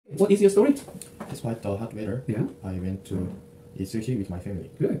What is your story? Despite the hot weather, Yeah. I went to eat sushi with my family.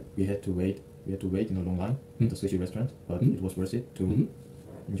 Good. We had to wait in a long line at the sushi restaurant, but it was worth it to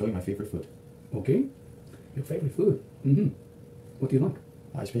enjoy my favorite food. Okay. Your favorite food? What do you like?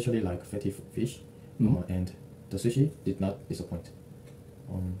 I especially like fatty fish, and the sushi did not disappoint.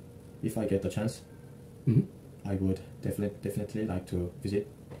 If I get the chance, I would definitely like to visit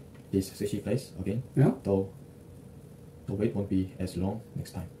this sushi place again. Yeah. Though the wait won't be as long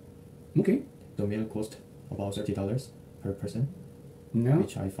next time. Okay. The meal cost about $30 per person, Yeah.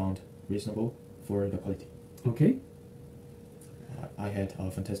 which I found reasonable for the quality. Okay. I had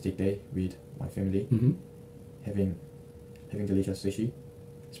a fantastic day with my family, having delicious sushi,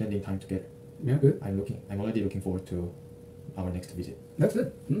 spending time together. Yeah, good. I'm already looking forward to our next visit. That's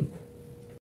good.